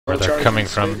Where they're coming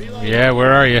from. Yeah,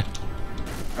 where are you?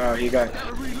 Oh, he got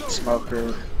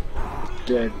smoker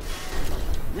dead.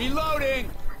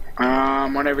 Reloading.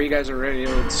 Whenever you guys are ready,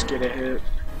 let's get a hit.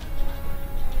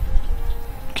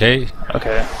 Okay.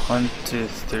 Okay, 1, 2,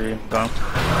 3, go.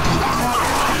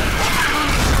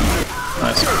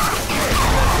 Nice.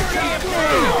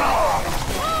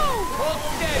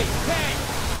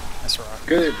 Nice rock.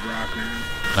 Good rock, man.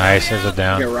 Nice, there's a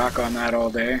down. Get rock on that all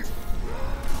day.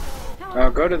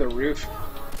 Go to the roof.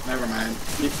 Never mind.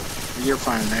 You're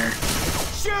fine there.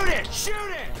 Shoot it! Shoot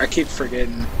it! I keep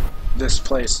forgetting this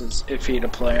place is iffy to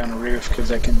play on a roof because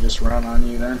they can just run on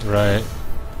you then. Right.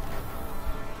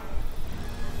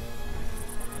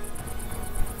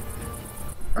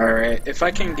 Alright, if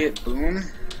I can get boom,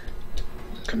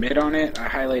 commit on it, I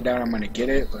highly doubt I'm gonna get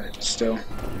it, but still.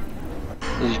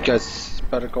 You guys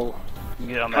better go.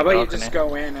 Get on that How about balcony. you just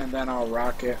go in and then I'll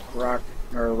rock it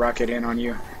in on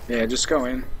you. Yeah, just go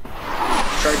in.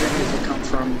 Charger needs to come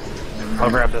from. I'll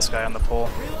grab this guy on the pole.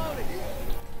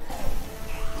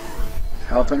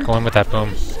 Help him. Go in with that boom.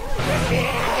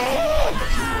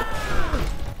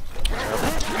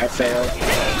 I failed.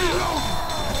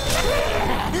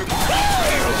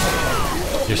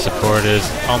 Your support is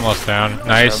almost down.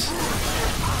 Nice.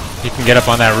 You can get up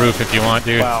on that roof if you want,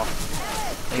 dude. Wow.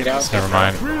 Get out. Never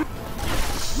mind.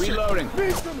 Reloading.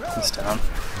 He's down.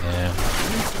 Yeah.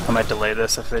 I might delay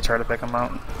this if they try to pick him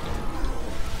out.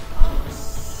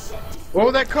 Oh,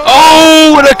 that car!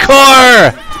 Oh, what a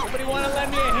car! Somebody want to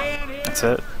lend me a hand here? That's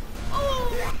it.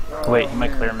 Wait, you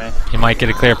might clear me. You might get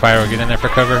a clear, Pyro. Get in there for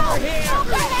cover.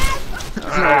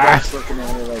 My wife's looking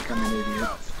at me like I'm an idiot.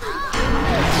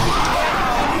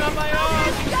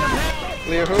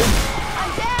 Clear who?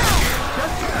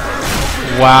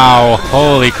 Wow.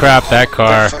 Holy crap, that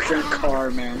car. That fucking car,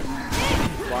 man.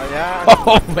 Why yeah?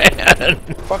 Oh, man.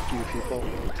 Fuck you people.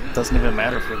 Doesn't even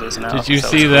matter if we lose now. Did you so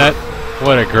see it's that?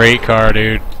 What a great car,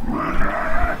 dude.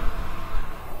 Why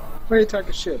are you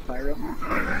talking shit, Pyro?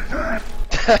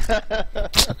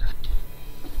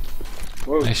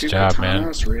 Whoa, Nice 2 job, man.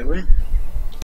 katanas? Really?